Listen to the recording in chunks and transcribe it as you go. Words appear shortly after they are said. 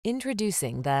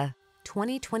Introducing the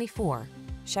 2024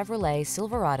 Chevrolet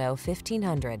Silverado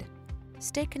 1500.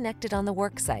 Stay connected on the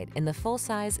worksite in the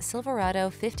full-size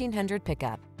Silverado 1500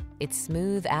 pickup. Its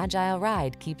smooth, agile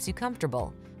ride keeps you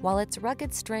comfortable, while its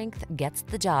rugged strength gets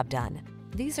the job done.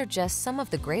 These are just some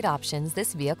of the great options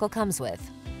this vehicle comes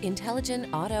with: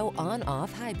 intelligent auto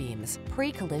on-off high beams,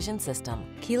 pre-collision system,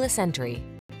 keyless entry,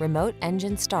 remote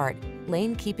engine start,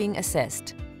 lane keeping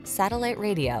assist, satellite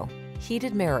radio,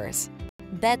 heated mirrors,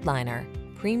 bed liner,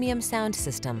 premium sound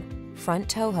system, front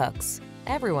tow hooks.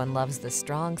 Everyone loves the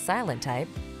strong, silent type.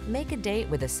 Make a date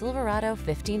with a Silverado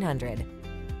 1500.